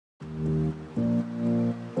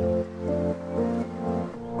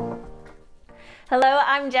Hello,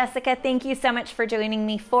 I'm Jessica. Thank you so much for joining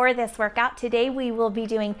me for this workout. Today we will be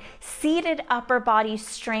doing seated upper body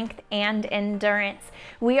strength and endurance.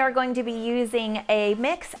 We are going to be using a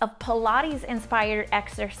mix of Pilates inspired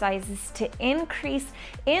exercises to increase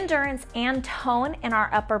endurance and tone in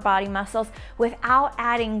our upper body muscles without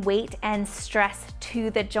adding weight and stress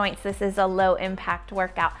to the joints. This is a low impact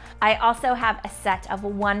workout. I also have a set of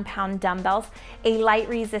 1 pound dumbbells, a light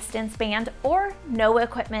resistance band, or no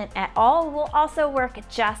equipment at all will also work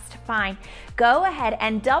just fine. Go ahead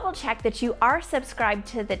and double check that you are subscribed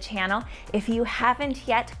to the channel. If you haven't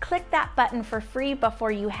yet, click that button for free before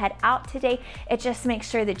you head out today. It just makes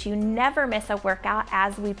sure that you never miss a workout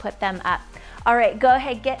as we put them up. All right, go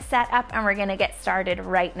ahead, get set up, and we're gonna get started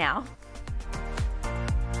right now.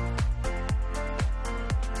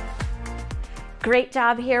 Great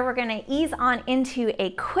job here. We're gonna ease on into a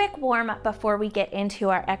quick warm up before we get into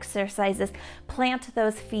our exercises. Plant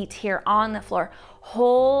those feet here on the floor.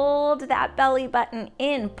 Hold that belly button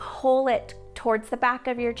in, pull it towards the back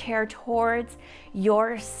of your chair, towards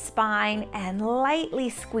your spine, and lightly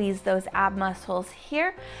squeeze those ab muscles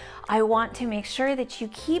here. I want to make sure that you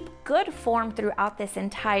keep good form throughout this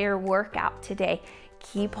entire workout today.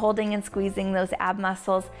 Keep holding and squeezing those ab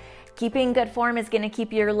muscles. Keeping good form is going to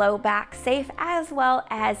keep your low back safe, as well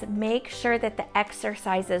as make sure that the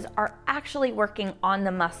exercises are actually working on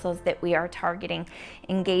the muscles that we are targeting.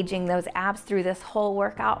 Engaging those abs through this whole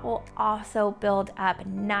workout will also build up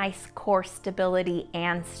nice core stability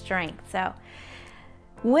and strength. So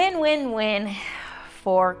win-win-win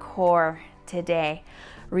for core today.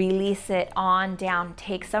 Release it on down.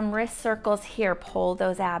 Take some wrist circles here. Pull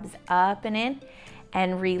those abs up and in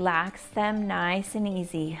and relax them nice and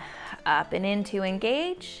easy. Up and in to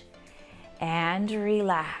engage and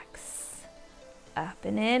relax. Up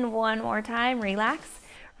and in one more time, relax.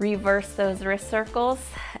 Reverse those wrist circles.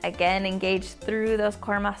 Again, engage through those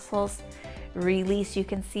core muscles. Release. You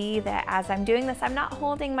can see that as I'm doing this, I'm not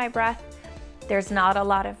holding my breath. There's not a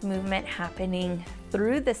lot of movement happening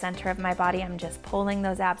through the center of my body. I'm just pulling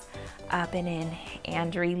those abs up and in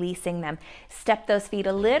and releasing them. Step those feet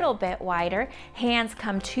a little bit wider. Hands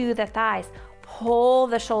come to the thighs. Pull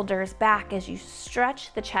the shoulders back as you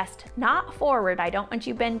stretch the chest, not forward. I don't want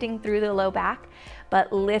you bending through the low back,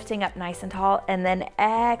 but lifting up nice and tall. And then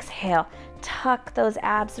exhale, tuck those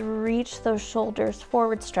abs, reach those shoulders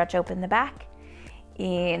forward, stretch open the back.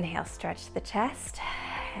 Inhale, stretch the chest.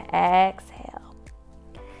 Exhale.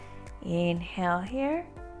 Inhale here.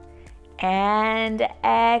 And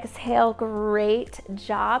exhale. Great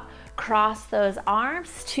job. Cross those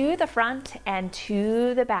arms to the front and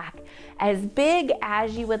to the back. As big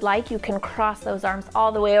as you would like, you can cross those arms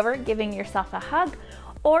all the way over, giving yourself a hug,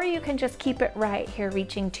 or you can just keep it right here,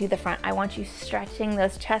 reaching to the front. I want you stretching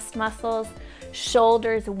those chest muscles,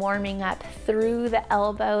 shoulders warming up through the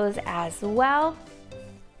elbows as well.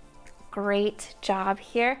 Great job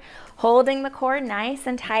here. Holding the core nice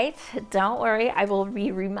and tight. Don't worry, I will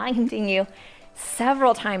be reminding you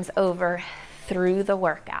several times over through the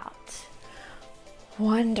workout.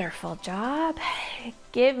 Wonderful job.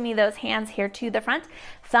 Give me those hands here to the front.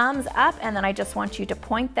 Thumbs up, and then I just want you to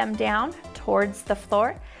point them down towards the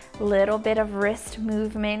floor. Little bit of wrist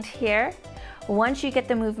movement here. Once you get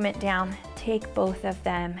the movement down, take both of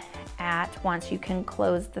them at once. You can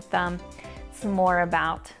close the thumb. It's more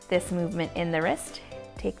about this movement in the wrist.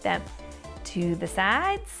 Take them to the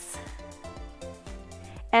sides,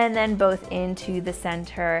 and then both into the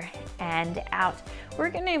center and out.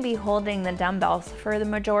 We're going to be holding the dumbbells for the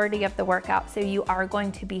majority of the workout, so you are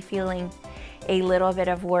going to be feeling a little bit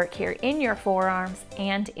of work here in your forearms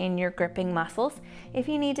and in your gripping muscles. If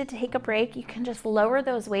you need to take a break, you can just lower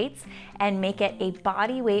those weights and make it a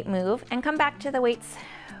body weight move and come back to the weights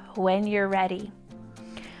when you're ready.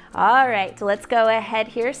 All right, let's go ahead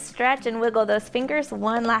here. Stretch and wiggle those fingers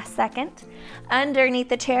one last second. Underneath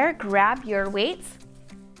the chair, grab your weights.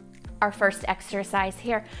 Our first exercise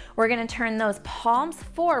here, we're gonna turn those palms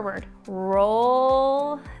forward,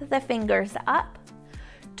 roll the fingers up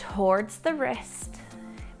towards the wrist,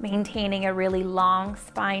 maintaining a really long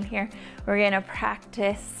spine here. We're gonna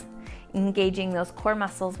practice engaging those core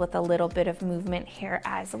muscles with a little bit of movement here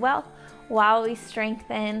as well, while we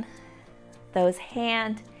strengthen those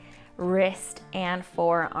hand, wrist, and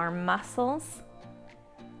forearm muscles.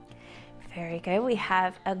 Very good. We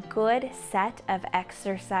have a good set of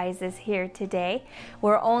exercises here today.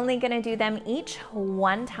 We're only going to do them each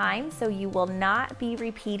one time, so you will not be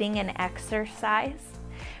repeating an exercise.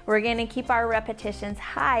 We're going to keep our repetitions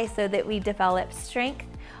high so that we develop strength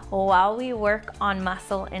while we work on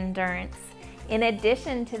muscle endurance. In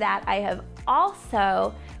addition to that, I have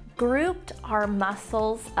also grouped our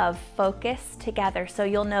muscles of focus together. So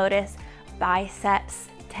you'll notice biceps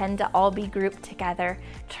tend to all be grouped together.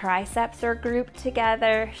 Triceps are grouped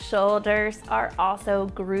together. Shoulders are also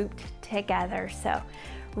grouped together. So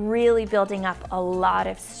really building up a lot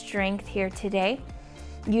of strength here today.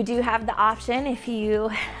 You do have the option, if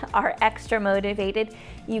you are extra motivated,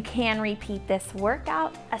 you can repeat this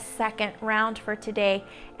workout a second round for today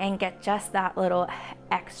and get just that little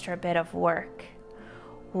extra bit of work.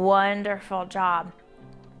 Wonderful job.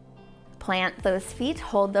 Plant those feet,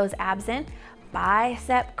 hold those abs in,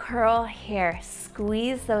 bicep curl here,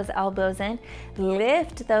 squeeze those elbows in,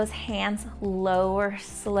 lift those hands, lower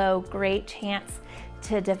slow. Great chance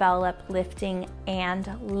to develop lifting and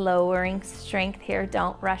lowering strength here.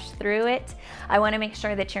 Don't rush through it. I want to make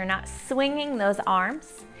sure that you're not swinging those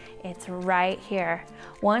arms. It's right here.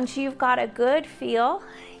 Once you've got a good feel,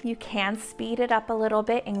 you can speed it up a little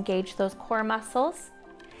bit, engage those core muscles.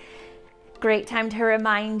 Great time to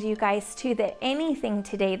remind you guys too that anything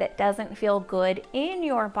today that doesn't feel good in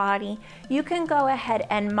your body, you can go ahead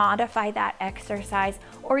and modify that exercise,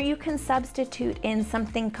 or you can substitute in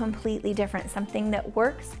something completely different, something that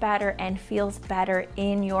works better and feels better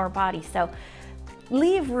in your body. So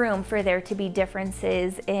leave room for there to be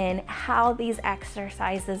differences in how these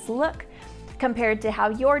exercises look compared to how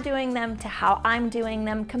you're doing them, to how I'm doing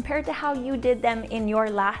them, compared to how you did them in your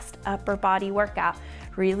last upper body workout.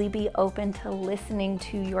 Really be open to listening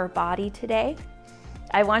to your body today.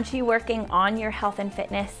 I want you working on your health and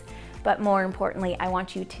fitness, but more importantly, I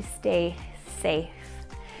want you to stay safe.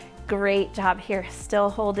 Great job here, still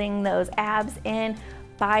holding those abs in,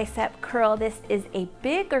 bicep curl. This is a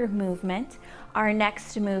bigger movement. Our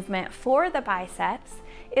next movement for the biceps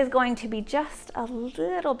is going to be just a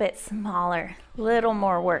little bit smaller, little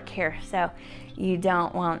more work here. So you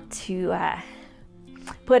don't want to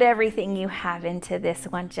put everything you have into this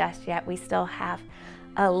one just yet. We still have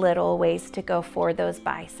a little ways to go for those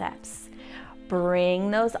biceps.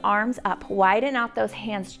 Bring those arms up, widen out those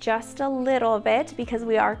hands just a little bit because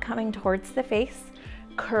we are coming towards the face.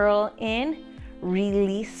 Curl in,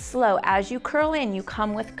 release slow. As you curl in, you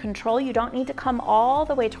come with control. You don't need to come all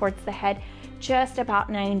the way towards the head, just about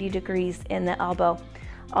 90 degrees in the elbow.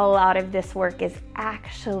 A lot of this work is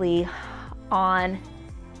actually on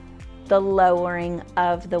the lowering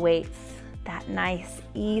of the weights, that nice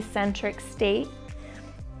eccentric state.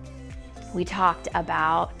 We talked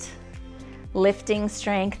about lifting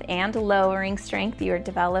strength and lowering strength. You're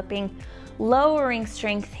developing lowering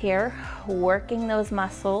strength here, working those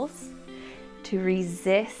muscles to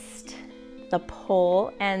resist the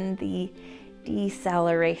pull and the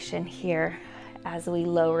deceleration here as we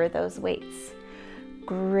lower those weights.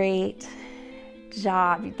 Great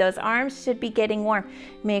job. Those arms should be getting warm.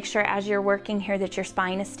 Make sure as you're working here that your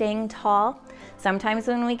spine is staying tall. Sometimes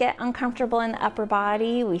when we get uncomfortable in the upper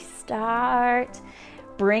body, we start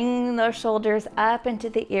bringing those shoulders up into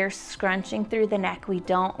the ears, scrunching through the neck. We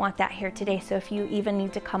don't want that here today. So if you even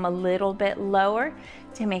need to come a little bit lower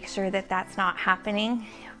to make sure that that's not happening,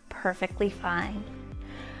 perfectly fine.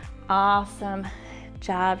 Awesome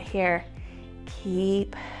job here.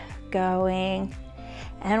 Keep going.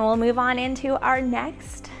 And we'll move on into our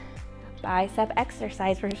next bicep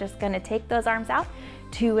exercise. We're just gonna take those arms out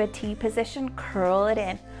to a T position, curl it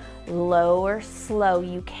in, lower slow.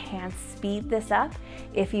 You can speed this up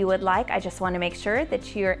if you would like. I just wanna make sure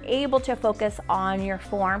that you're able to focus on your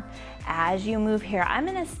form as you move here. I'm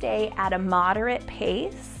gonna stay at a moderate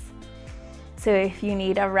pace. So if you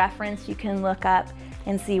need a reference, you can look up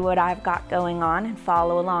and see what I've got going on and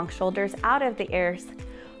follow along. Shoulders out of the ears,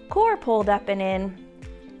 core pulled up and in.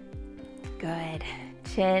 Good.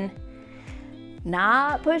 Chin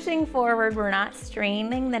not pushing forward. We're not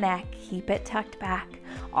straining the neck. Keep it tucked back.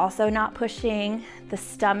 Also not pushing the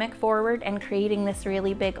stomach forward and creating this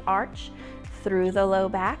really big arch through the low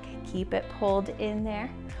back. Keep it pulled in there.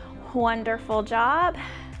 Wonderful job.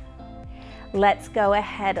 Let's go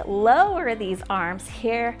ahead, lower these arms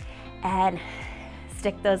here and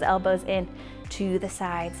stick those elbows in to the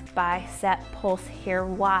sides. Bicep pulse here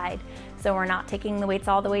wide. So we're not taking the weights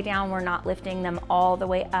all the way down, we're not lifting them all the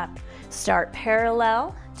way up. Start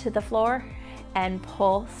parallel to the floor and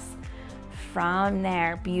pulse from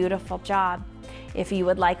there. Beautiful job. If you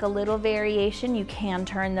would like a little variation, you can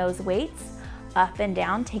turn those weights up and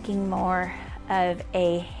down, taking more of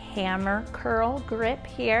a hammer curl grip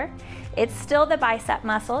here. It's still the bicep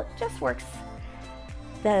muscle, it just works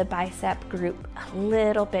the bicep group a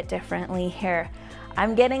little bit differently here.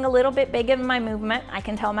 I'm getting a little bit big in my movement. I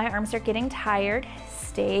can tell my arms are getting tired.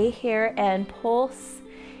 Stay here and pulse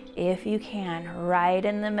if you can, right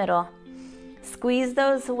in the middle. Squeeze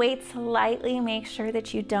those weights lightly. Make sure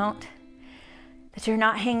that you're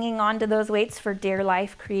not hanging on to those weights for dear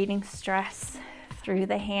life, creating stress through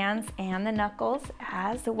the hands and the knuckles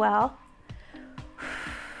as well.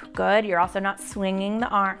 Good. You're also not swinging the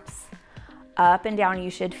arms up and down. You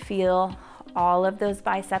should feel all of those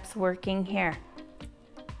biceps working here.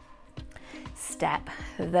 Step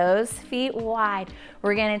those feet wide.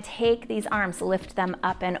 We're going to take these arms, lift them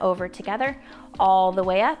up and over together, all the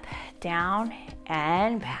way up, down,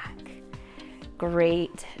 and back.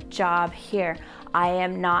 Great job here. I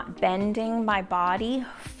am not bending my body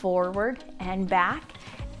forward and back.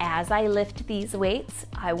 As I lift these weights,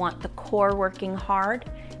 I want the core working hard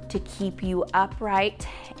to keep you upright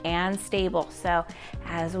and stable. So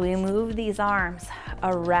as we move these arms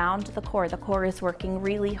around the core is working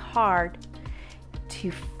really hard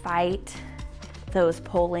to fight those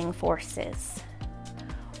pulling forces.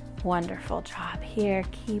 Wonderful job here.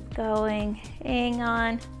 Keep going. Hang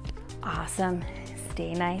on. Awesome.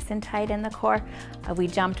 Stay nice and tight in the core. We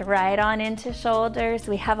jumped right on into shoulders.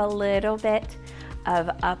 We have a little bit of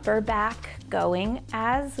upper back going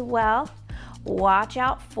as well. Watch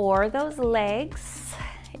out for those legs.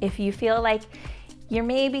 If you feel like you're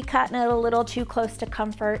maybe cutting it a little too close to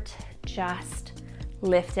comfort, just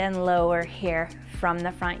lift and lower here from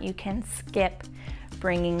the front. You can skip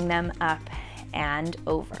bringing them up and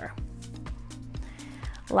over.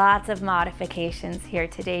 Lots of modifications here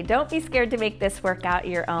today. Don't be scared to make this workout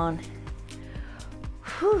your own.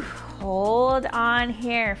 Whew. Hold on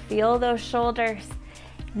here. Feel those shoulders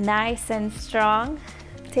nice and strong.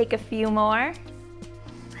 Take a few more.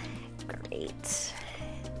 Great.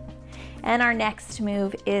 And our next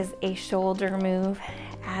move is a shoulder move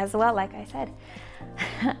as well. Like I said,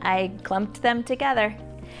 I clumped them together.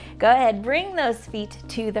 Go ahead, bring those feet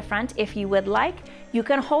to the front if you would like. You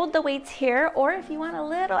can hold the weights here, or if you want a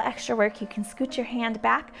little extra work, you can scoot your hand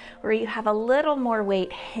back where you have a little more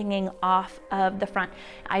weight hanging off of the front.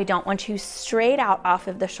 I don't want you straight out off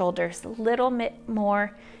of the shoulders, a little bit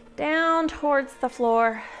more down towards the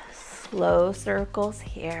floor. Slow circles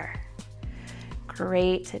here.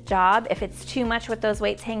 Great job. If it's too much with those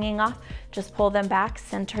weights hanging off, just pull them back,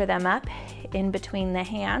 center them up in between the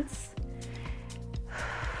hands.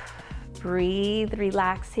 Breathe,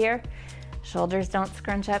 relax here. Shoulders don't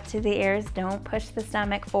scrunch up to the ears. Don't push the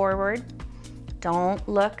stomach forward. Don't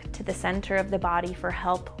look to the center of the body for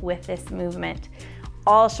help with this movement.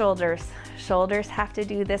 All shoulders have to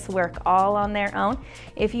do this work all on their own.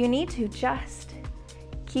 If you need to, just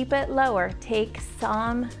keep it lower. Take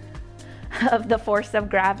some of the force of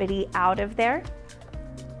gravity out of there.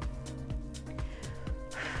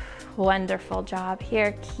 Wonderful job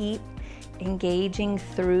here. Keep engaging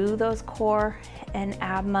through those core and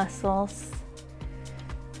ab muscles.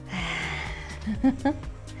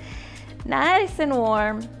 Nice and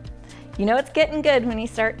warm. You know it's getting good when you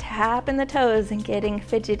start tapping the toes and getting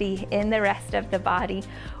fidgety in the rest of the body.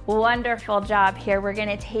 Wonderful job here. We're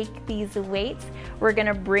gonna take these weights, we're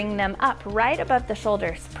gonna bring them up right above the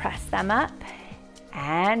shoulders. Press them up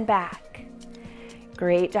and back.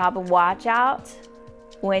 Great job. Watch out.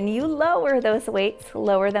 When you lower those weights,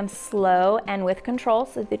 lower them slow and with control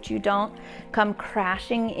so that you don't come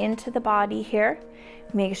crashing into the body here.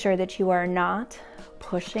 Make sure that you are not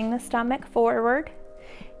pushing the stomach forward.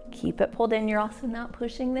 Keep it pulled in. You're also not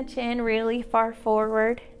pushing the chin really far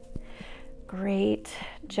forward. Great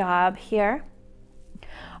job here.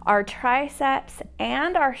 Our triceps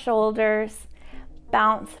and our shoulders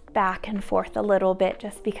bounce back and forth a little bit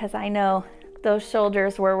just because I know those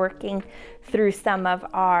shoulders were working through some of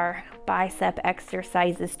our bicep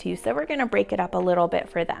exercises too. So we're gonna break it up a little bit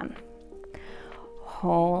for them.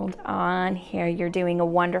 Hold on here. You're doing a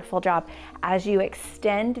wonderful job. As you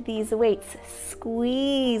extend these weights,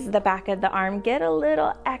 squeeze the back of the arm. Get a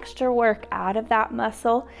little extra work out of that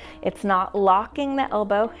muscle. It's not locking the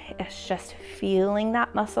elbow. It's just feeling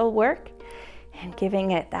that muscle work and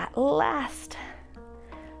giving it that last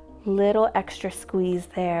little extra squeeze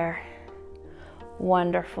there.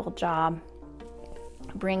 Wonderful job.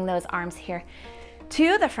 Bring those arms here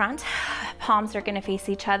to the front. Palms are gonna face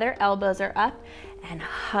each other, elbows are up, and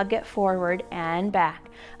hug it forward and back.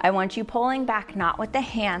 I want you pulling back, not with the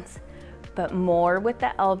hands, but more with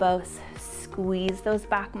the elbows. Squeeze those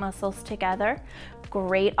back muscles together.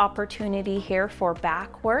 Great opportunity here for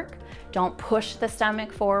back work. Don't push the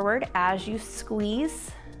stomach forward as you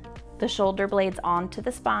squeeze the shoulder blades onto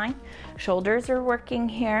the spine. Shoulders are working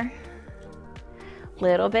here.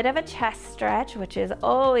 Little bit of a chest stretch, which is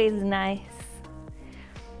always nice.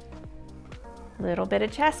 Little bit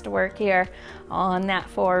of chest work here on that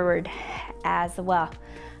forward as well.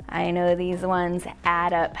 I know these ones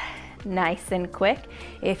add up nice and quick.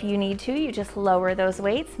 If you need to, you just lower those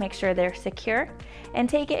weights, make sure they're secure, and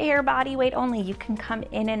take it here body weight only. You can come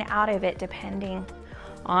in and out of it depending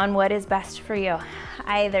on what is best for you.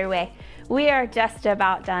 Either way, we are just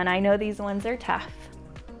about done. I know these ones are tough.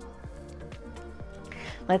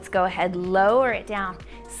 Let's go ahead, lower it down.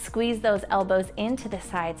 Squeeze those elbows into the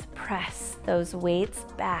sides, press those weights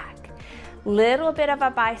back. Little bit of a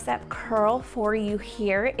bicep curl for you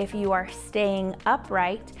here. If you are staying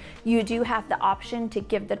upright, you do have the option to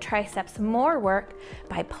give the triceps more work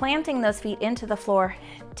by planting those feet into the floor,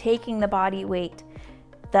 taking the body weight,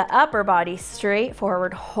 the upper body straight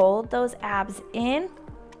forward, hold those abs in.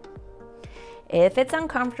 If it's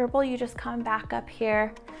uncomfortable, you just come back up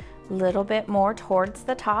here, a little bit more towards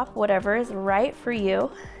the top, whatever is right for you.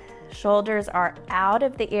 Shoulders are out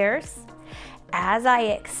of the ears. As I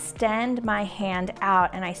extend my hand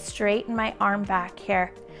out and I straighten my arm back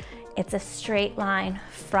here, it's a straight line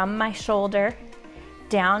from my shoulder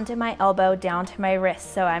down to my elbow, down to my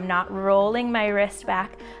wrist. So I'm not rolling my wrist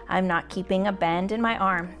back. I'm not keeping a bend in my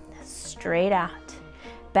arm. Straight out.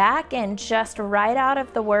 Back and just right out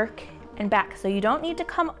of the work and back. So you don't need to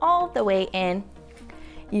come all the way in.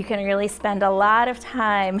 You can really spend a lot of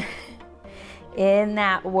time in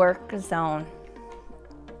that work zone.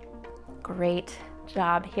 Great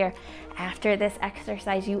job here. After this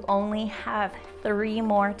exercise, you only have 3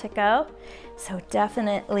 more to go. So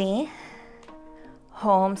definitely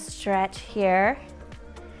home stretch here.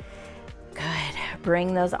 Good.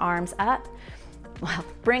 Bring those arms up. Well,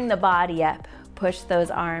 bring the body up. Push those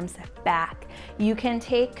arms back. You can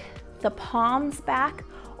take the palms back,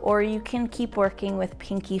 or you can keep working with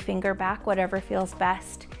pinky finger back, whatever feels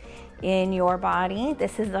best in your body.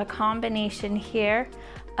 This is a combination here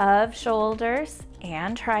of shoulders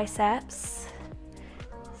and triceps.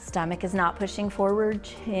 Stomach is not pushing forward,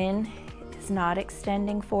 chin is not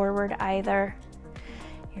extending forward either.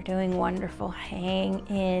 You're doing wonderful. Hang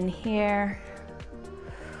in here.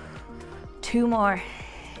 2 more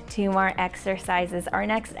exercises. Our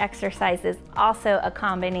next exercise is also a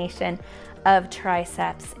combination of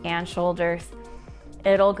triceps and shoulders.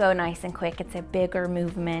 It'll go nice and quick. It's a bigger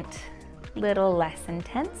movement, little less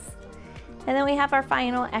intense. And then we have our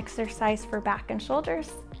final exercise for back and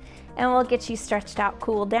shoulders, and we'll get you stretched out,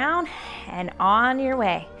 cool down, and on your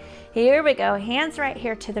way. Here we go, hands right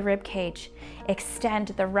here to the rib cage. Extend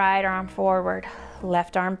the right arm forward,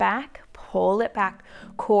 left arm back, pull it back.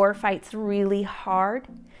 Core fights really hard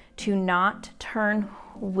to not turn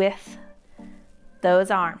with those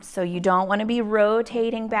arms. So you don't want to be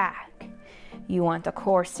rotating back. You want the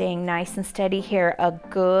core staying nice and steady here. A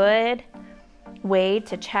good way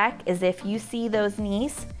to check is if you see those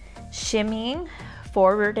knees shimmying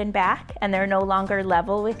forward and back and they're no longer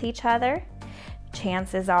level with each other,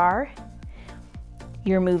 chances are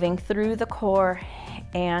you're moving through the core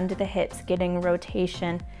and the hips, getting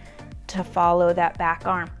rotation to follow that back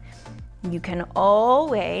arm. You can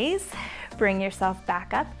always bring yourself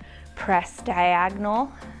back up, press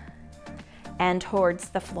diagonal and towards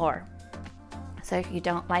the floor. So if you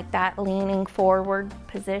don't like that leaning forward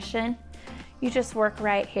position, you just work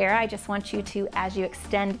right here. I just want you to, as you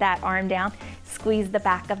extend that arm down, squeeze the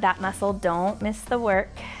back of that muscle. Don't miss the work.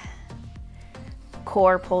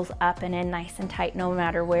 Core pulls up and in nice and tight no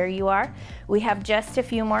matter where you are. We have just a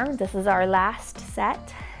few more. This is our last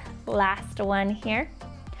set, last one here.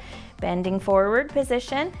 Bending forward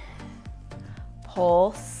position,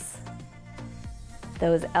 pulse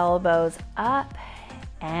those elbows up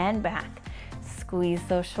and back. Squeeze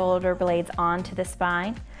those shoulder blades onto the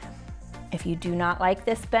spine. If you do not like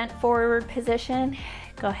this bent forward position,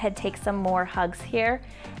 go ahead, take some more hugs here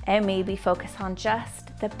and maybe focus on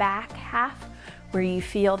just the back half where you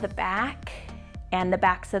feel the back and the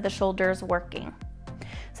backs of the shoulders working.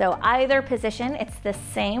 So either position, it's the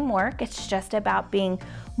same work. It's just about being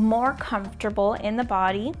more comfortable in the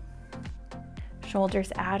body.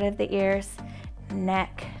 Shoulders out of the ears,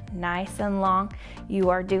 neck nice and long. You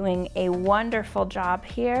are doing a wonderful job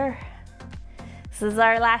here. This is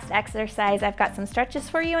our last exercise. I've got some stretches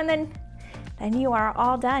for you, and then you are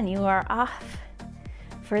all done. You are off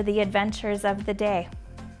for the adventures of the day.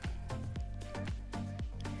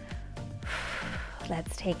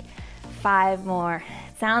 Let's take 5 more.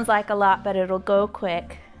 It sounds like a lot, but it'll go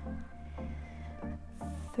quick.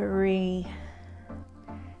 3,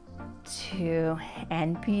 2,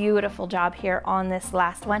 and beautiful job here on this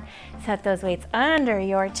last one. Set those weights under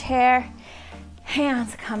your chair.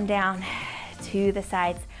 Hands come down to the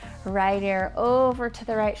sides. Right ear over to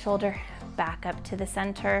the right shoulder, back up to the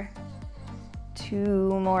center. 2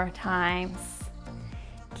 more times.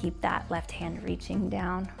 Keep that left hand reaching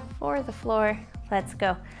down for the floor. Let's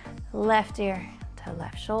go. left ear to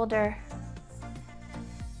left shoulder.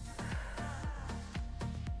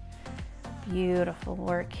 Beautiful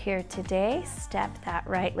work here today. Step that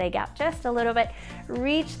right leg out just a little bit.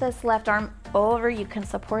 Reach this left arm over. You can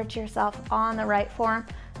support yourself on the right forearm.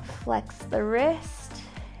 Flex the wrist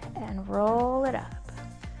and roll it up.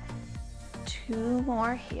 2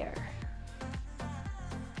 more here.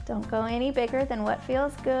 Don't go any bigger than what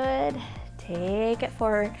feels good. Take it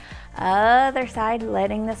forward. Other side,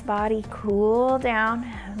 letting this body cool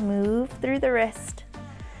down. Move through the wrist.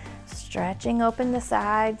 Stretching open the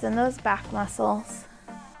sides and those back muscles.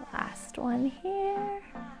 Last one here.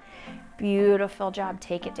 Beautiful job.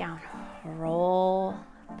 Take it down. Roll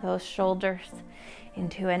those shoulders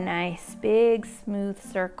into a nice big smooth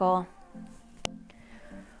circle.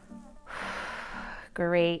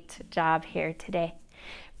 Great job here today.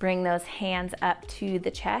 Bring those hands up to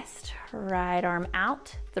the chest. Right arm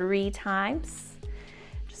out 3 times.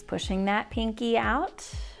 Just pushing that pinky out.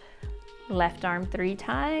 Left arm 3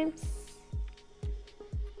 times.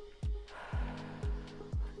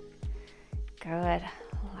 Good.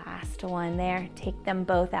 Last one there. Take them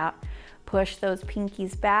both out. Push those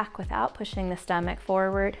pinkies back without pushing the stomach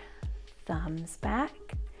forward. Thumbs back.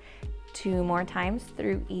 2 more times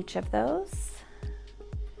through each of those.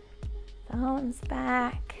 Thumbs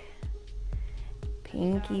back.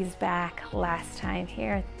 Pinkies back. Last time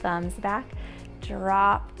here. Thumbs back.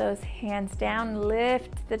 Drop those hands down.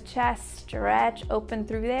 Lift the chest. Stretch open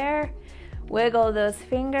through there. Wiggle those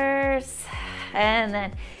fingers. And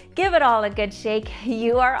then give it all a good shake.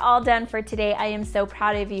 You are all done for today. I am so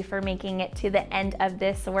proud of you for making it to the end of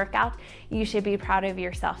this workout. You should be proud of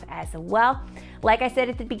yourself as well. Like I said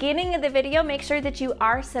at the beginning of the video, make sure that you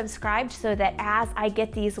are subscribed so that as I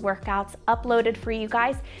get these workouts uploaded for you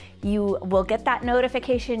guys, you will get that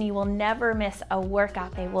notification. You will never miss a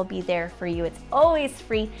workout. They will be there for you. It's always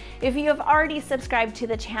free. If you have already subscribed to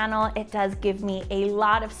the channel, it does give me a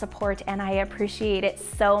lot of support and I appreciate it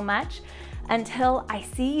so much. Until I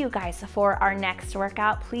see you guys for our next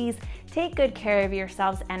workout, please take good care of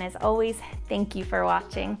yourselves. And as always, thank you for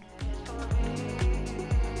watching.